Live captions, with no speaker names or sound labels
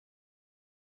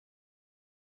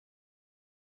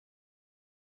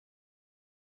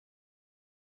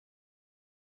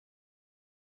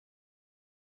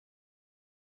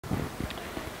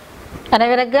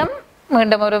அனைவருக்கும்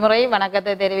மீண்டும் ஒரு முறை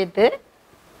வணக்கத்தை தெரிவித்து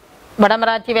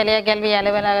வடமராட்சி வலய கல்வி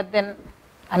அலுவலகத்தின்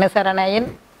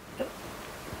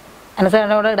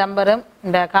அனுசரணையோடு இடம்பெறும்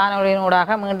இந்த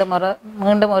காணொளியினூடாக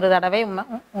மீண்டும் ஒரு தடவை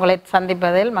உங்களை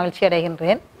சந்திப்பதில் மகிழ்ச்சி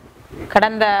அடைகின்றேன்.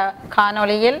 கடந்த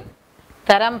காணொளியில்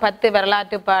தரம் 10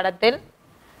 வரலாற்று பாடத்தில்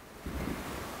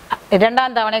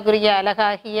 2ஆம் தவணைக்குரிய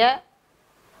அலகாகிய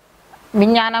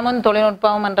விஞ்ஞானமும்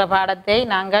தொழில்நுட்பமும் என்ற பாடத்தை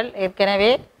நாங்கள்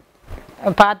ஏற்கனவே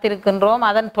பார்த்திருக்கின்றோம்.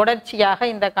 அதன் தொடர்ச்சியாக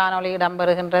இந்த காணொளி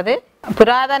இடம்பெறுகின்றது.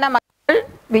 புராதன மக்கள்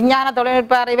விஞ்ஞான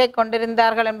தொழில்நுட்ப அறிவை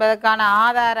கொண்டிருந்தார்கள் என்பதற்கான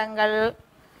ஆதாரங்கள்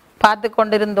பார்த்து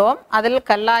கொண்டிருந்தோம். அதில்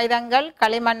கல்லாயுதங்கள்,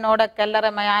 களிமண்ணோட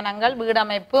கல்லறை மயானங்கள்,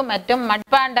 வீடமைப்பு மற்றும்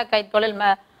மட்பாண்ட கைத்தொழில்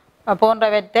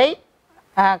போன்றவற்றை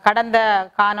கடந்த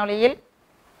காணொளியில்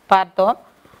பார்த்தோம்.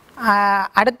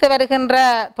 அடுத்து வருகின்ற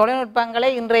தொழில்நுட்பங்களை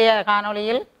இன்றைய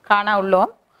காணொளியில் காண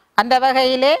உள்ளோம். அந்த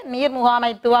வகையிலே நீர்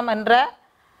முகாமைத்துவம் என்ற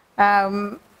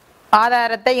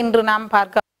ஆதாரத்தை இன்று நாம்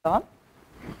பார்க்க உள்ளோம்.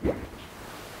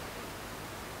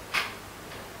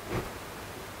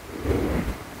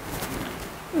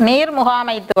 நீர்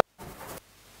முகாமைத்துவம்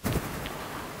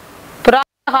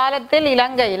புராண காலத்தில்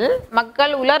இலங்கையில்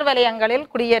மக்கள் உலர் வலயங்களில்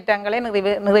குடியேற்றங்களை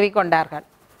நிறுவிக்கொண்டார்கள்.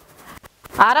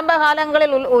 ஆரம்ப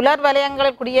காலங்களில் உலர்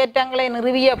வலயங்களில் குடியேற்றங்களை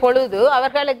நிறுவிய பொழுது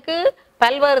அவர்களுக்கு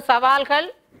பல்வேறு சவால்கள்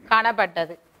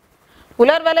காணப்பட்டது.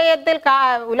 உலர்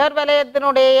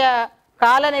வலயத்தினுடைய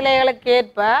காலநிலைகளுக்கு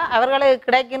ஏற்ப அவர்களுக்கு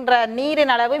கிடைக்கின்ற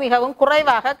நீரின் அளவு மிகவும்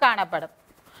குறைவாக காணப்படும்.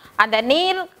 அந்த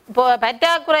நீர்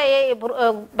பற்றாக்குறை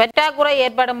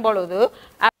ஏற்படும் பொழுது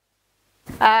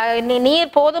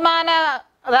நீர் போதுமான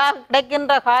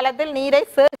கிடைக்கின்ற காலத்தில் நீரை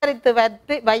சேகரித்து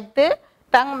வைத்து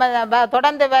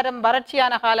தொடர்ந்து வரும்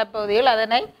வறட்சியான காலப்பகுதியில்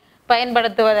அதனை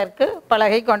பயன்படுத்துவதற்கு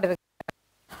பழகி கொண்டிருக்கிறார்.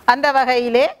 அந்த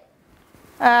வகையிலே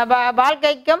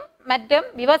வாழ்க்கைக்கும் மற்றும்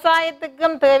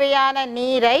விவசாயத்துக்கும் தேவையான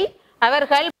நீரை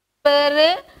அவர்கள் வேறு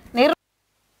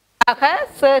நிர்வாக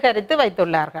சேகரித்து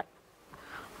வைத்துள்ளார்கள்.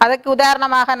 அதற்கு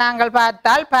உதாரணமாக நாங்கள்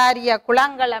பார்த்தால் பாரிய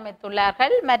குளங்கள்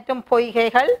அமைத்துள்ளார்கள் மற்றும்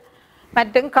பொய்கைகள்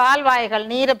மற்றும் கால்வாய்கள்,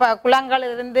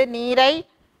 குளங்களிலிருந்து நீரை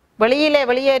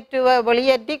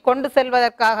வெளியேற்றி கொண்டு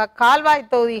செல்வதற்காக கால்வாய்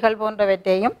தொகுதிகள்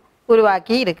போன்றவற்றையும்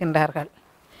உருவாக்கி இருக்கின்றார்கள்.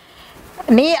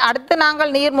 அடுத்து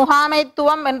நாங்கள் நீர்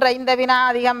முகாமைத்துவம் என்ற இந்த வினா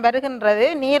அதிகம் வருகின்றது.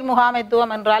 நீர்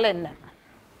முகாமைத்துவம் என்றால் என்ன?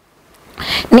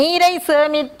 நீரை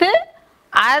சேமித்து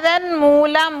அதன்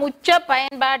மூலம் உச்ச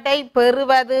பயன்பாட்டை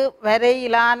பெறுவது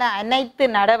வரையிலான அனைத்து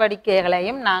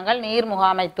நடவடிக்கைகளையும் நாங்கள் நீர்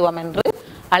முகாமைத்துவம் என்று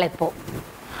அழைப்போம்.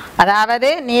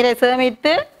 அதாவது நீரை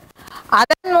சேமித்து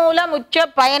அதன் மூலம் உச்ச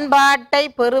பயன்பாட்டை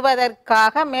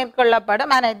பெறுவதற்காக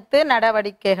மேற்கொள்ளப்படும் அனைத்து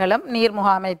நடவடிக்கைகளும் நீர்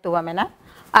முகாமைத்துவம் என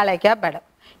அழைக்கப்படும்.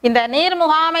 இந்த நீர்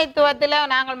முகாமைத்துவத்தில்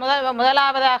நாங்கள்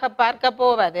முதலாவதாக பார்க்க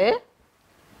போவது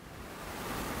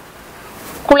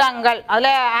குளங்கள். அதில்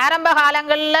ஆரம்ப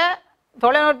காலங்களில்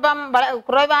தொழில்நுட்பம்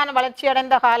குறைவான வளர்ச்சி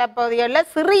அடைந்த காலப்பகுதிகளில்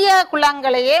சிறிய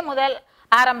குளங்களையே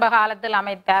ஆரம்ப காலத்தில்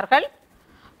அமைத்தார்கள்.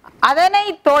 அதனை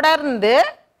தொடர்ந்து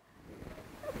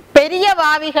பெரிய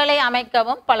வாவிகளை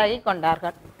அமைக்கவும் பழகி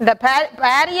கொண்டார்கள். இந்த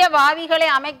பெரிய வாவிகளை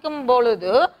அமைக்கும்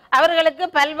பொழுது அவர்களுக்கு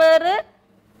பல்வேறு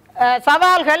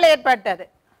சவால்கள் ஏற்பட்டது.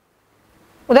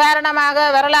 உதாரணமாக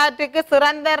வரலாற்றுக்கு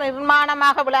சிறந்த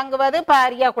நிர்மாணமாக விளங்குவது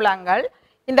பாரிய குளங்கள்.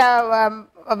 இந்த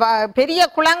பெரிய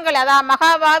குளங்கள், அதாவது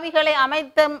மகாவாவிகளை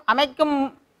அமைக்கும்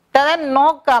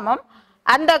நோக்கமும்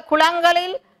அந்த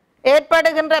குளங்களில்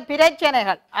ஏற்படுகின்ற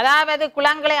பிரச்சனைகள், அதாவது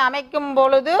குளங்களை அமைக்கும்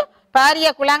பொழுது பாரிய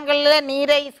குளங்களில்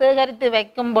நீரை சேகரித்து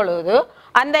வைக்கும் பொழுது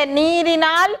அந்த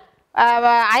நீரினால்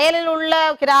அயலில் உள்ள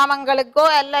கிராமங்களுக்கோ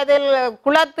அல்லது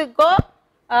குளத்துக்கோ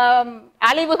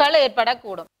அழிவுகள்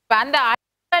ஏற்படக்கூடும். அந்த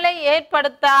அழிவுகளை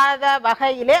ஏற்படுத்தாத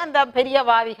வகையிலே அந்த பெரிய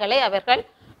வாவிகளை அவர்கள்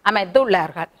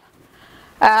அமைத்துள்ளார்கள்.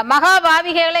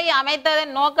 மகாவாவிகளை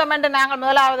அமைத்ததன் நோக்கம் என்று நாங்கள்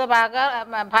முதலாவது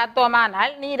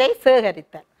பார்த்தோமானால் நீரை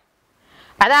சேகரித்தல்.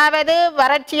 அதாவது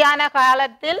வறட்சியான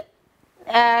காலத்தில்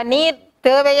நீர்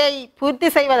தேவையை பூர்த்தி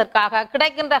செய்வதற்காக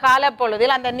கிடைக்கின்ற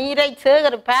காலப்பொழுதில் அந்த நீரை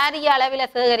பாரிய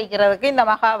அளவில் சேகரிக்கிறதுக்கு இந்த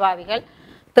மகாவாவிகள்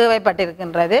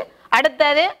தேவைப்பட்டிருக்கின்றது.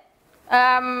 அடுத்தது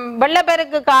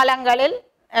வெள்ளப்பெருக்கு காலங்களில்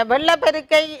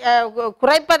வெள்ளப்பெருக்கை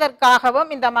குறைப்பதற்காகவும்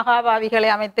இந்த மகாவாவிகளை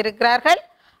அமைத்திருக்கிறார்கள்.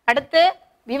 அடுத்து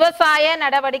விவசாய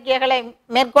நடவடிக்கைகளை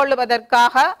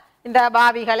மேற்கொள்வதற்காக இந்த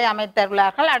வாவிகளை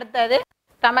அமைத்துள்ளார்கள். அடுத்தது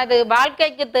தமது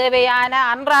வாழ்க்கைக்கு தேவையான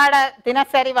அன்றாட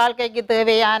தினசரி வாழ்க்கைக்கு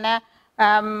தேவையான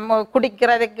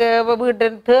குடிக்கிறதுக்கு, வீட்டு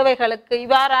தேவைகளுக்கு,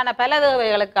 இவ்வாறான பல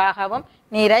தேவைகளுக்காகவும்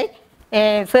நீரை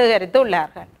சேகரித்து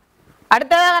உள்ளார்கள்.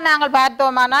 அடுத்ததாக நாங்கள்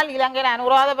பார்த்தோமானால் இலங்கையில்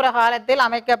அனுராதபுர காலத்தில்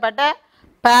அமைக்கப்பட்ட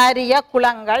பாரிய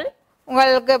குளங்கள்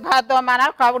உங்களுக்கு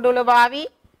பார்த்தோமானால் கவுடுலுவாவி,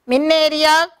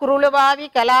 மின்னேரியா, குருளுவாவி,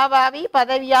 கலாவாவி,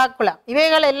 பதவியா குளம்,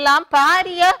 இவைகள் எல்லாம்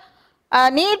பாரிய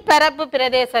நீர்ப்பரப்பு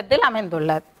பிரதேசத்தில்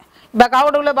அமைந்துள்ளது. இப்போ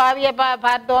கவுடுல பாவியை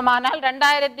பார்த்தோமானால்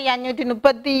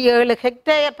 2537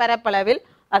 ஹெக்டேர் பரப்பளவில்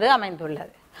அது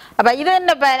அமைந்துள்ளது. அப்போ இது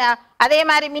என்ன, அதே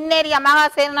மாதிரி மின்னேரியா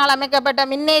மகாசேனால் அமைக்கப்பட்ட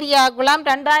மின்னேரியா குளம்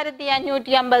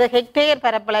 2550 ஹெக்டேர்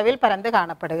பரப்பளவில் பறந்து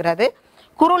காணப்படுகிறது.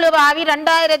 குருளுவாவி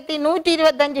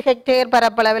 2125 ஹெக்டேர்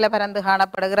பரப்பளவில் பறந்து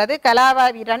காணப்படுகிறது.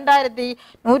 கலாவாவி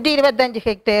 2125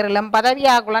 ஹெக்டேரிலும்,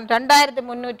 பதவியாகுளம்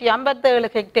 2357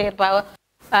 ஹெக்டேர்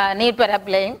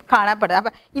நீர்ப்பரப்பிலையும் காணப்படுது.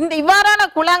 அப்ப இந்த இவ்வாறான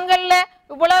குளங்கள்ல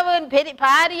இவ்வளவு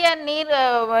பாரிய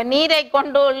நீரை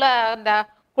கொண்டுள்ள அந்த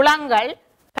குளங்கள்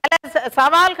பல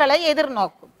சவால்களை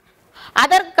எதிர்நோக்கும்.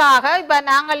 அதற்காக இப்ப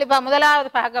நாங்கள் முதலாவது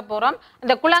பார்க்க போறோம்,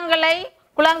 இந்த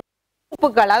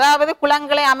உப்புக்கள், அதாவது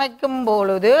குளங்களை அமைக்கும்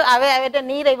பொழுது அவற்றை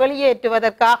நீரை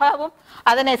வெளியேற்றுவதற்காகவும்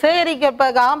அதனை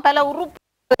சேகரிப்பதற்காகவும் பல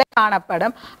உறுப்புகளை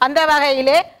காணப்படும். அந்த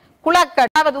வகையிலே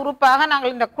குளக்கட்டு உறுப்பாக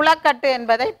நாங்கள் இந்த குளக்கட்டு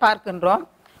என்பதை பார்க்கின்றோம்.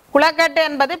 குளக்கட்டு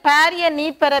என்பது பாரிய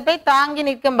நீர்ப்பரப்பை தாங்கி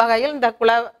நிற்கும் வகையில் இந்த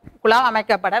குளம்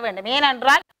அமைக்கப்பட வேண்டும்.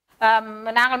 ஏனென்றால்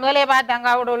நாங்கள் முதலே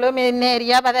பார்த்தாங்க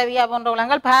மின்னேரியா பதவியா போன்ற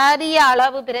குளங்கள் பாரிய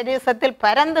அளவு பிரதேசத்தில்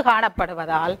பரந்து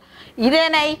காணப்படுவதால்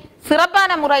இதனை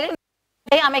சிறப்பான முறையில்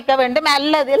அமைக்க வேண்டும்.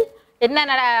 அல்லது என்ன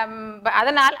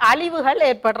அதனால் அழிவுகள்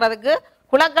ஏற்படுறதுக்கு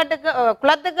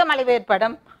குளத்துக்கும் அழிவு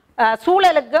ஏற்படும்,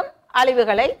 சூழலுக்கும்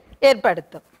அழிவுகளை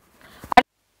ஏற்படுத்தும்.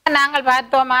 நாங்கள்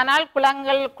பார்த்தோமானால்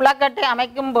குளக்கட்டை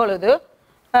அமைக்கும் பொழுது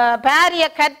பாரிய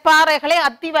கற்பாறைகளை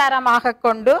அத்திவாரமாக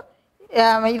கொண்டு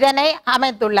இதனை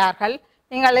அமைத்துள்ளார்கள்.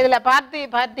 நீங்கள் இதில்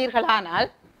பார்த்தீர்களானால்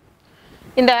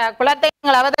இந்த குளத்தை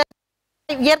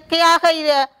இயற்கையாக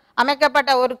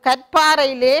அமைக்கப்பட்ட ஒரு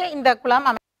கற்பாறையிலே இந்த குளம்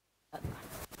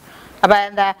அப்ப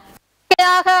இந்த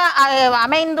இயற்கையாக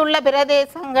அமைந்துள்ள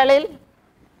பிரதேசங்களில்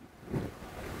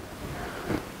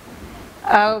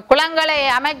குளங்களை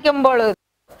அமைக்கும் பொழுது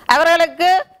அவர்களுக்கு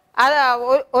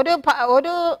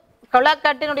ஒரு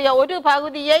குளக்கட்டினுடைய ஒரு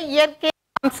பகுதியை இயற்கை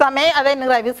அம்சமே அதை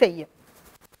நிறைவு செய்யும்.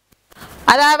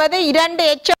 அதாவது 2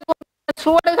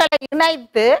 சுவடுகளை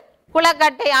இணைத்து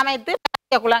குளக்கட்டை அமைத்து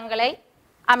குளங்களை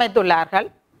அமைத்துள்ளார்கள்.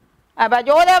 அப்ப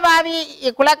ஜோதபாவி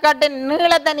குளக்கட்டின்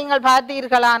நீளத்தை நீங்கள்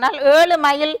பார்த்தீர்களானால் 7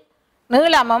 மைல்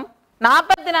நீளமும்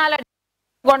 44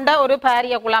 கொண்ட ஒரு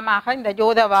பாரிய குளமாக இந்த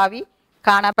ஜோதபாவி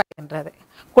காணப்படுகின்றது.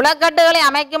 குளக்கட்டுகளை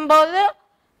அமைக்கும் போது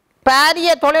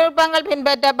பாரிய தொழில்நுட்பங்கள்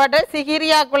பின்பற்றப்பட்டு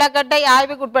சிகிரியா குளக்கட்டை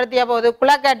ஆய்வுக்குட்படுத்திய போது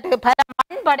குளக்கட்டு பல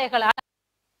மண்படைகளால்,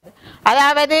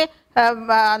 அதாவது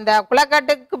அந்த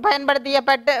குளக்கட்டுக்கு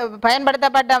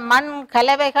பயன்படுத்தப்பட்ட மண்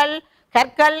கலவைகள்,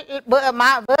 கற்கள்,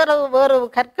 வேறு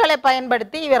கற்களை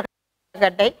பயன்படுத்தி இவர்கள்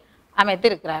குளக்கட்டை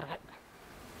அமைத்திருக்கிறார்கள்.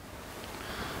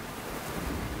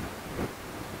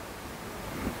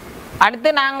 அடுத்து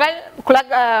நாங்கள்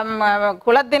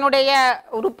குளத்தினுடைய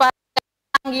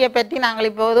உருப்பாங்கியை பற்றி நாங்கள்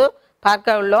இப்போது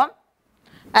பார்க்க உள்ளோம்.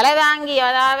 அலதாங்கி,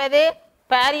 அதாவது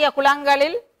பாரிய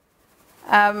குளங்களில்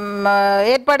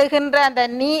ஏற்படுகின்ற அந்த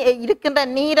இருக்கின்ற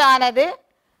நீரானது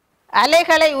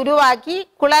அலைகளை உருவாக்கி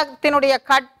குளத்தினுடைய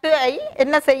கட்டை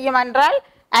என்ன செய்யும் என்றால்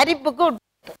அரிப்புக்கு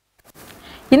உட்படும்.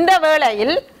 இந்த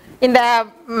வேளையில் இந்த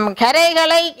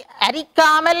கரைகளை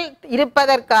அரிக்காமல்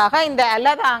இருப்பதற்காக இந்த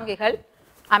அலதாங்கிகள்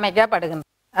அமைக்கப்படுகின்றன.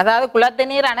 அதாவது குளத்து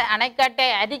நீர் அணைக்கட்டை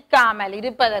அரிக்காமல்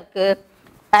இருப்பதற்கு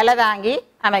அலதாங்கி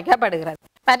அமைக்கப்படுகிறது.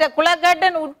 மற்ற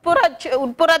குளக்கட்டின்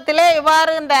உட்புறத்திலே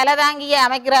இவ்வாறு இந்த அலதாங்கியை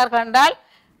அமைக்கிறார்கள் என்றால்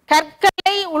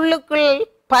கற்களை உள்ளுக்குள்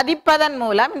பதிப்பதன்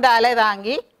மூலம் இந்த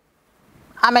அலதாங்கி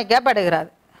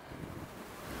அமைக்கப்படுகிறது.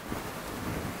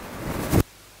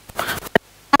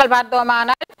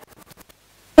 பார்த்தோமானால்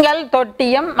கலிங்கல்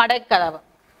தொட்டியும் மடைக்கதவும்.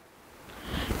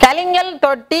 கலிங்கல்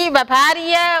தொட்டி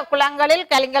பாரிய குளங்களில்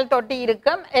கலிங்கல் தொட்டி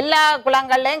இருக்கும். எல்லா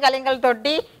குளங்கள்லையும் கலிங்கல்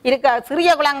தொட்டி இருக்க, சிறிய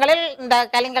குளங்களில் இந்த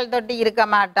கலிங்கல் தொட்டி இருக்க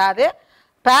மாட்டாது.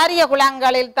 பாரிய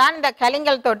குளங்களில் தான் இந்த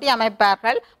கலிங்கல் தொட்டி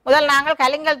அமைப்பார்கள். முதல் நாங்கள்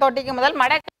கலிங்கல் தொட்டிக்கு முதல்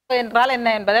மடைக்கதவு என்றால் என்ன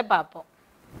என்பதை பார்ப்போம்.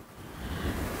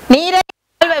 நீரை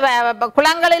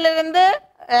குளங்களிலிருந்து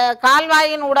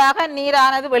கால்வாயின் ஊடாக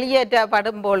நீரானது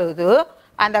வெளியேற்றப்படும் பொழுது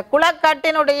அந்த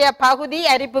குளக்கட்டினுடைய பகுதி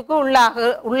அரிப்புக்கு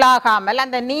உள்ளாகாமல்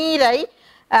அந்த நீரை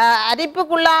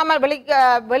அரிப்புக்குள்ளாமல்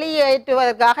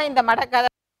வெளியேற்றுவதற்காக இந்த மடைக்கதவு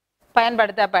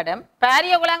பயன்படுத்தப்படும்.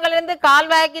 பாரிய குளங்களிலிருந்து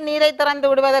கால்வாய்க்கு நீரை திறந்து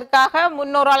விடுவதற்காக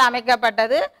முன்னோரால்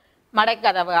அமைக்கப்பட்டது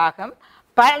மடைக்கதவு ஆகும்.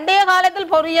 பண்டைய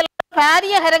காலத்தில் பொறியியல்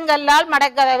பாரிய கருங்கல்லால்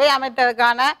மடைக்கதவை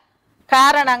அமைத்ததற்கான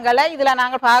காரணங்களை இதில்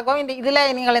நாங்கள் பார்க்கவும். இதில்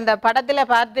நீங்கள் இந்த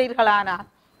படத்தில் பார்த்தீர்களானால்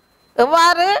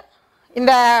எவ்வாறு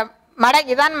இந்த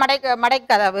இதான்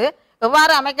மடைக்கதவு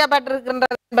எவ்வாறு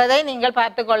அமைக்கப்பட்டிருக்கின்றது என்பதை நீங்கள்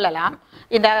பார்த்து கொள்ளலாம்.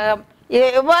 இந்த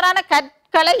எவ்வாறான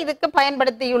கற்களை இதுக்கு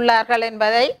பயன்படுத்தியுள்ளார்கள்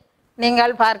என்பதை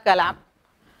நீங்கள் பார்க்கலாம்.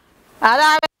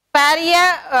 அதாவது பாரிய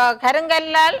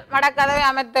கருங்கல்லால் மடைக்கதவை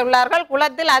அமைத்துள்ளார்கள்.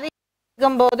 குளத்தில்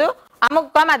அதிகம் போது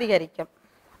அமுக்கம் அதிகரிக்கும்.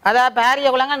 அதாவது பாரிய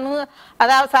குளங்கள்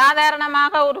அதாவது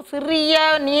சாதாரணமாக ஒரு சிறிய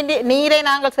நீரை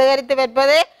நாங்கள் சேகரித்து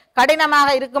வைப்பதே கடினமாக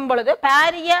இருக்கும் பொழுது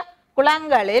பாரிய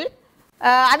குளங்களில்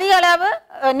அதிக அளவு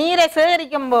நீரை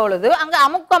சேகரிக்கும் பொழுது அங்கு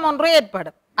அமுக்கம் ஒன்று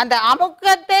ஏற்படும். அந்த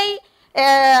அமுக்கத்தை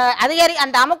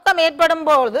அந்த அமுக்கம் ஏற்படும்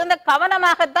பொழுது அந்த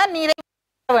கவனமாகத்தான் நீரை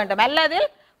வேண்டும், அல்லது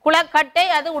குளக்கட்டை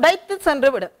அது உடைத்து சென்று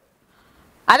விடும்.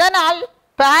 அதனால்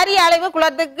பாரிய அளவு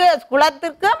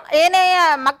குளத்திற்கும் ஏனைய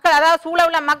மக்கள் அதாவது சூழ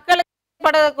உள்ள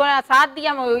மக்களுக்கு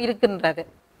சாத்தியம் இருக்கின்றது.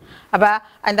 அப்ப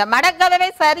அந்த மடக்கதவை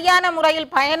சரியான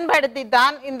முறையில் பயன்படுத்தி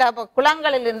தான் இந்த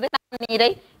குளங்களிலிருந்து நீரை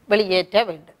வெளியேற்ற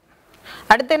வேண்டும்.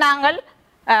 அடுத்து நாங்கள்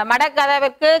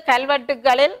மடக்கதவுக்கு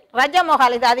கல்வெட்டுகளில்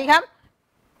ரஜமுகால், இது அதிகம்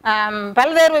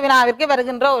பல்வேறு வினாவிற்கு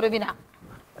வருகின்ற ஒரு வினா.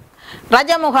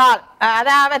 ரஜமுகால்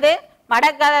அதாவது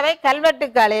மடக்கதவை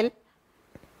கல்வெட்டுகளில்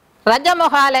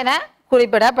ரஜமுகால் என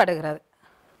குறிப்பிடப்படுகிறது.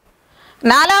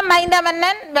 4ஆம் மைந்த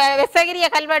மன்னன் வெசகிரிய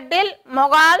கல்வெட்டில்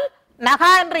மொகால்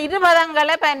நகா என்ற 2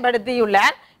 பதங்களை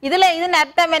பயன்படுத்தியுள்ளார். இதன்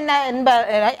அர்த்தம் என்ன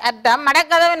அர்த்தம்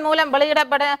மடக்கதவின் மூலம்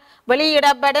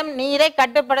வெளியிடப்படும் நீரை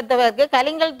கட்டுப்படுத்துவதற்கு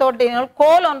கலிங்கல் தொட்டியினுள்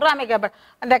கோல் ஒன்று அமைக்கப்படும்.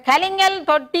 அந்த கலிங்கல்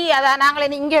தொட்டி, அதான்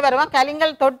நாங்கள் இங்கே வருவோம்.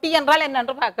 கலிங்கல் தொட்டி என்றால்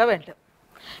என்னென்று பார்க்க வேண்டும்.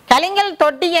 கலிங்கல்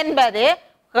தொட்டி என்பது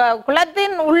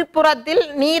குளத்தின் உள்புறத்தில்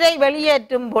நீரை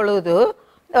வெளியேற்றும் பொழுது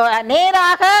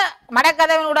நேராக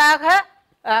மடக்கதவினூடாக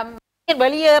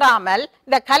வெளியேறாமல்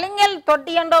இந்த கலிங்கல்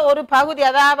தொட்டி என்ற ஒரு பகுதி,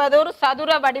 அதாவது ஒரு சதுர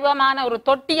வடிவமான ஒரு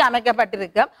தொட்டி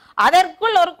அமைக்கப்பட்டிருக்கும்.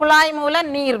 அதற்குள் ஒரு குழாய் மூலம்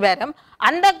நீர் வரும்.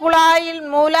 அந்த குழாயில்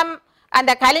மூலம்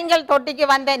அந்த கலிங்கல் தொட்டிக்கு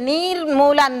வந்த நீர்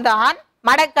மூலம்தான்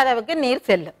மடக்கதவுக்கு நீர்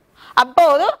செல்லும்.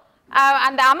 அப்போது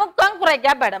அந்த அமுக்கம்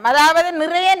குறைக்கப்படும். அதாவது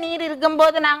நிறைய நீர் இருக்கும்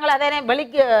போது நாங்கள் அதனை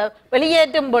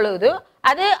வெளியேற்றும் பொழுது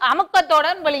அது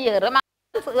அமுக்கத்துடன் வெளியேறும்.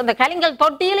 அந்த கலிங்கல்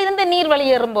தொட்டியில் இருந்து நீர்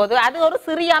வெளியேறும் போது அது ஒரு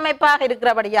சிறிய அமைப்பாக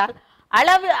இருக்கிறபடியால்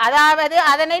அளவு, அதாவது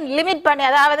அதனை லிமிட் பண்ணி,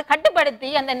 அதாவது கட்டுப்படுத்தி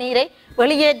அந்த நீரை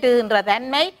வெளியேற்றுகின்ற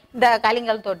தன்மை இந்த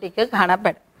கலிங்கல் தொட்டிக்கு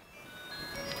காணப்படும்.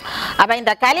 அப்ப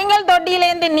இந்த கலிங்கல்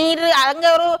தொட்டியிலிருந்து நீர் அங்க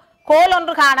ஒரு கோல்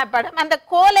ஒன்று காணப்படும். அந்த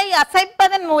கோலை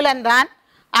அசைப்பதன் மூலம்தான்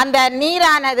அந்த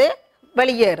நீரானது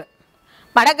வெளியேறும்.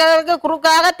 மடக்கதவுக்கு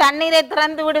குறுக்காக தண்ணீரை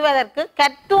திறந்து விடுவதற்கு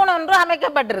கத்தூண் ஒன்று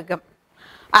அமைக்கப்பட்டிருக்கும்.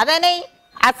 அதனை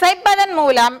அசைப்பதன்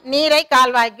மூலம் நீரை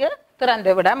கால்வாய்க்கு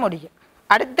திறந்து விட முடியும்.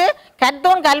 அடுத்து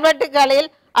கத்தூண் கல்வெட்டுகளில்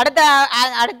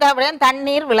அடுத்த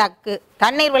தண்ணீர் விளக்கு.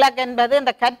 தண்ணீர் விளக்கு என்பது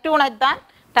இந்த கத்தூணைத்தான்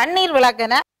தண்ணீர்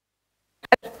விளக்கென.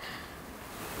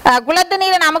 குளத்து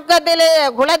நீரின்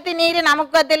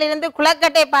அமுக்கத்தில் இருந்து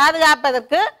குளக்கட்டை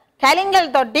பாதுகாப்பதற்கு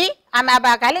கலிங்கல்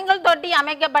தொட்டி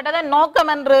அமைக்கப்பட்டதன்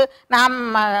நோக்கம் என்று நாம்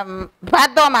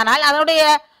பார்த்தோமானால் அதனுடைய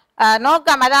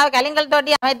நோக்கம், அதாவது கலிங்கல்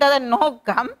தொட்டி அமைத்ததன்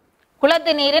நோக்கம்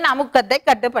குளத்து நீரின் அமுக்கத்தை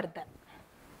கட்டுப்படுத்த.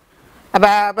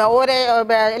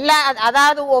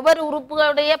 அதாவது ஒவ்வொரு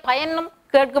உறுப்புகளுடைய பயனும்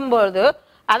கேட்கும்போது,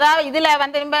 அதாவது இதுல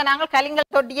நாங்கள்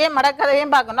கலிங்கல் தொட்டியை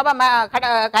மடக்கதையும் பார்க்கணும்.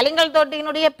 கலிங்கல்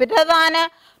தொட்டியினுடைய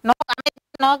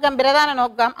பிரதான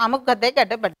நோக்கம் அமுக்கத்தை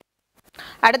கட்டுப்படுத்த.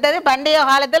 அடுத்தது பண்டைய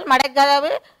காலத்தில்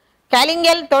மடக்கதவு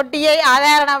கலிங்கல் தொட்டியை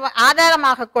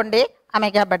ஆதாரமாக கொண்டே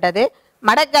அமைக்கப்பட்டது.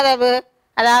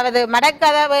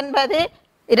 மடக்கதவு என்பது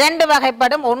 2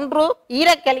 வகைப்படும். ஒன்று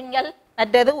ஈரக்கலிங்கல்,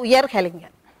 மற்றது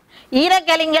உயர்கலிங்கல்.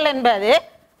 ஈரக்கலிங்கல் என்பது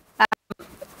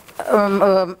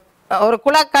ஒரு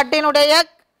குளக்கட்டினுடைய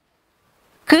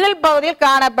கீழ்ப்பகுதியில்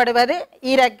காணப்படுவது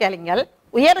ஈரக்கலிங்கல்.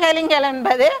 உயர்கலிங்கல்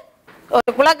என்பது ஒரு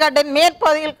குளக்கட்டின்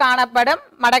மேற்பகுதியில் காணப்படும்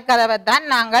மடக்கதவை தான்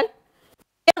நாங்கள்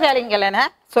உயர்கலிங்கல் என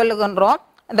சொல்லுகின்றோம்.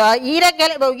 இந்த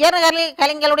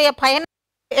உயர்கலிங்களுடைய பயன்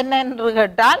என்ன என்று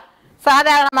கேட்டால்,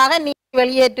 சாதாரணமாக நீர்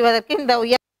வெளியேற்றுவதற்கு இந்த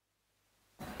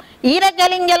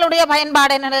ஈரக்கலிங்களுடைய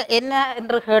பயன்பாடு என்ன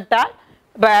என்று கேட்டால்,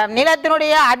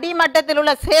 நிலத்தினுடைய அடிமட்டத்தில்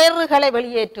உள்ள சேறுகளை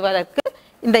வெளியேற்றுவதற்கு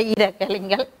இந்த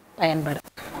ஈரக்கலிங்கள் பயன்படும்.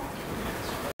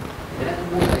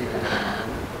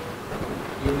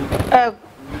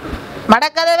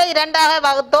 மடக்கதவை 2ஆக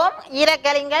வகுத்தோம்.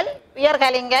 ஈரக்கலிங்கள்,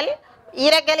 உயர்கலிங்கள்.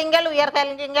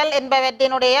 உயர்கலிங்கள்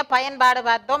என்பவற்றினுடைய பயன்பாடு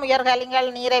பார்த்தோம். உயர்கலிங்கள்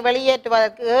நீரை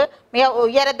வெளியேற்றுவதற்கு மிக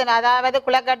உயரத்தின், அதாவது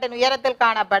குளக்கட்டின் உயரத்தில்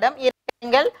காணப்படும்.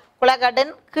 ஈரக்கலிங்கள்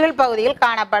குளக்கட்டின் கீழ்ப்பகுதியில்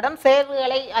காணப்படும்.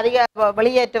 சேர்வுகளை அதிக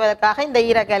வெளியேற்றுவதற்காக இந்த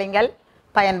ஈரக்கலிங்கள்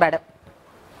பயன்படும்.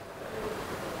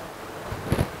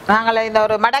 நாங்கள் இந்த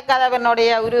ஒரு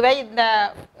மடக்கதவினுடைய உருவை இந்த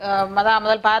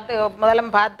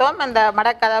முதலும் பார்த்தோம். இந்த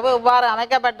மடக்கதவு எவ்வாறு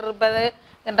அமைக்கப்பட்டிருப்பது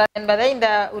என்பதை இந்த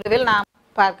உருவில் நாம்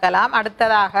பார்க்கலாம்.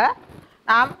 அடுத்ததாக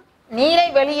நாம் நீரை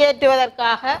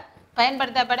வெளியேற்றுவதற்காக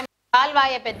பயன்படுத்தப்படும்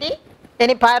கால்வாயை பற்றி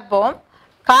இனி பார்ப்போம்.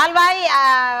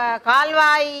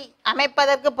 கால்வாய்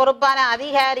அமைப்பதற்கு பொறுப்பான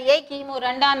அதிகாரியை கிமு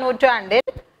 2ஆம்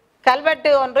நூற்றாண்டில் கல்வெட்டு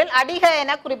ஒன்றில் அடிக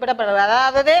என குறிப்பிடப்படுகிறது.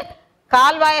 அதாவது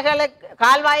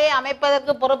கால்வாயை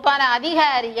அமைப்பதற்கு பொறுப்பான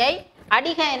அதிகாரியை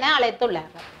அடிக என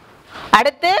அழைத்துள்ளார்கள்.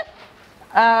 அடுத்து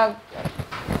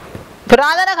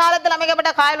புராதன காலத்தில்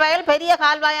அமைக்கப்பட்ட கால்வாய்கள் பெரிய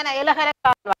கால்வாயான இலகர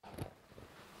கால்வாய்.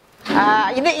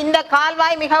 இந்த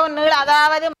கால்வாய் மிகவும் நீள,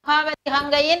 அதாவது மகாவதி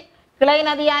கங்கையின் கிளை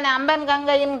நதியான அம்பன்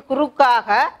கங்கையின் குறுக்காக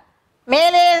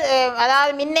மேலே,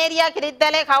 அதாவது மின்னேரியா,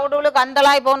 கிரித்தலை, கவுடூலு,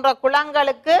 கந்தளாய் போன்ற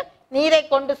குளங்களுக்கு நீரை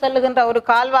கொண்டு செல்லுகின்ற ஒரு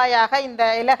கால்வாயாக இந்த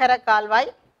இலகர கால்வாய்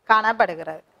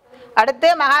காணப்படுகிறது. அடுத்து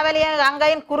மகாவலி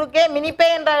கங்கையின் குறுக்கே மினிப்பே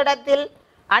என்ற இடத்தில்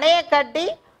அணையை கட்டி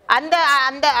அந்த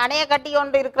அணையை கட்டி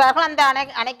கொண்டு இருக்கிறார்கள். அந்த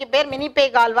அணைக்கு பேர் மினிப்பே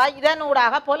கால்வாய்.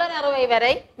 இதனூடாக புலனறுவை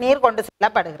வரை நீர் கொண்டு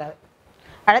செல்லப்படுகிறது.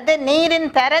 அடுத்து நீரின்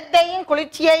தரத்தையும்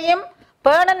குளிர்ச்சியையும்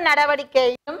பேணும்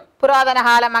நடவடிக்கையும் புராதன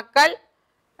கால மக்கள்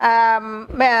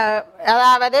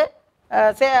அதாவது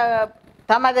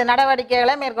தமது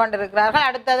நடவடிக்கைகளை மேற்கொண்டிருக்கிறார்கள்.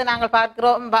 அடுத்தது நாங்கள்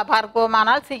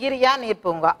பார்ப்போமானால் சிகிரியா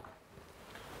நீர்ப்பூங்கா.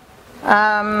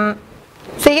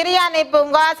 சிகிரியா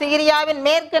நீர்ப்பூங்கா சிகிரியாவின்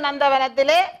மேற்கு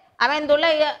நந்தவனத்திலே அமைந்துள்ள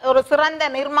ஒரு சிறந்த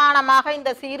நிர்மாணமாக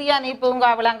இந்த சிகிரியா நீர்ப்பூங்கா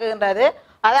விளங்குகின்றது.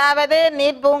 அதாவது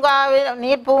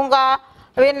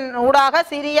நீர்ப்பூங்காவின் ஊடாக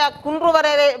சிரியா குன்று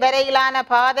வரையிலான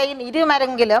பாதையின்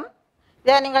இருமருங்கிலும்,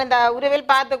 இதை நீங்கள் இந்த உருவில்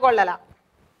பார்த்து கொள்ளலாம்,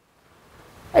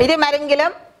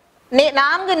 இருமருங்கிலும்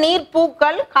 4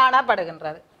 நீர்ப்பூக்கள்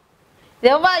காணப்படுகின்றது.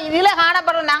 இதில்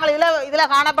காணப்படுற நாங்கள்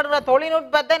இதில் காணப்படுகிற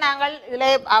தொழில்நுட்பத்தை நாங்கள்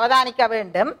இதில் அவதானிக்க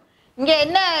வேண்டும். இங்கே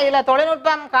என்ன இதில்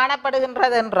தொழில்நுட்பம்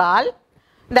காணப்படுகின்றது என்றால்,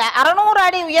 இந்த 600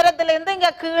 அடி உயரத்திலிருந்து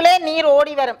இங்கே கீழே நீர்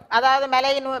ஓடி வரும். அதாவது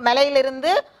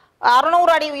மலையிலிருந்து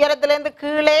 600 அடி உயரத்திலிருந்து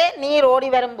கீழே நீர் ஓடி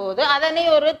வரும்போது அதனை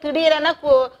ஒரு திடீரென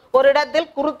ஒரு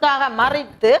இடத்தில் குறுக்காக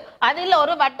மறித்து அதில்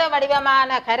ஒரு வட்ட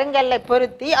வடிவமான கருங்கல்லை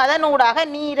பொருத்தி அதனூடாக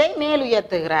நீரை மேல்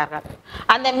உயர்த்துகிறார்கள்.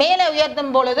 அந்த மேலே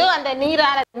உயர்த்தும் பொழுது அந்த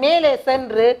நீரான மேலே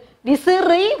சென்று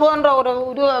விசிறி போன்ற ஒரு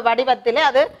வடிவத்தில்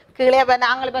அது கீழே.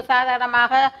 நாங்கள் இப்போ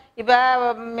சாதாரணமாக இப்போ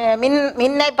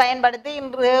மின்னை பயன்படுத்தி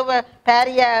இன்று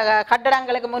பெரிய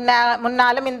கட்டடங்களுக்கு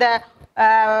முன்னாலும் இந்த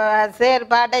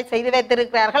செயற்பாட்டை செய்து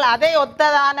வைத்திருக்கிறார்கள். அதை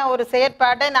ஒத்ததான ஒரு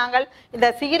செயற்பாட்டை நாங்கள் இந்த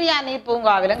சிகிரியா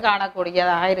நீர்ப்பூங்காவிலும்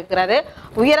காணக்கூடியதாக இருக்கிறது.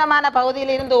 உயரமான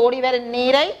பகுதியில் இருந்து ஓடிவரும்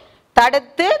நீரை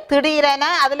தடுத்து திடீரென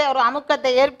அதில் ஒரு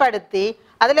அமுக்கத்தை ஏற்படுத்தி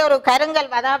அதில் ஒரு கருங்கல்,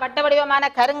 அதாவது வட்ட வடிவமான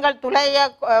கருங்கல் துளையை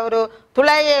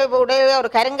உடைய ஒரு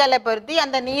கருங்கல்லை பொருத்தி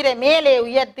அந்த நீரை மேலே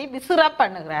உயர்த்தி விசிற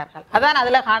பண்ணுகிறார்கள். அதான்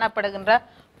அதில் காணப்படுகின்ற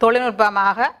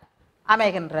தொழில்நுட்பமாக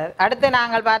அமைகின்றது. அடுத்து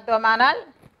நாங்கள் பார்த்தோமானால்,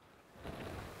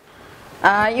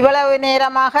 இவ்வளவு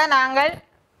நேரமாக நாங்கள்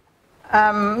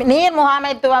நீர்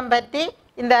முகாமைத்துவம் பற்றி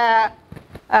இந்த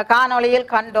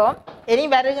காணொளியில் கண்டோம். இனி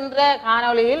வருகின்ற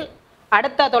காணொளியில்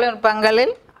அடுத்த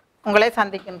தொழில்நுட்பங்களில் உங்களை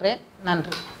சந்திக்கின்றேன்.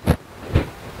 நன்றி.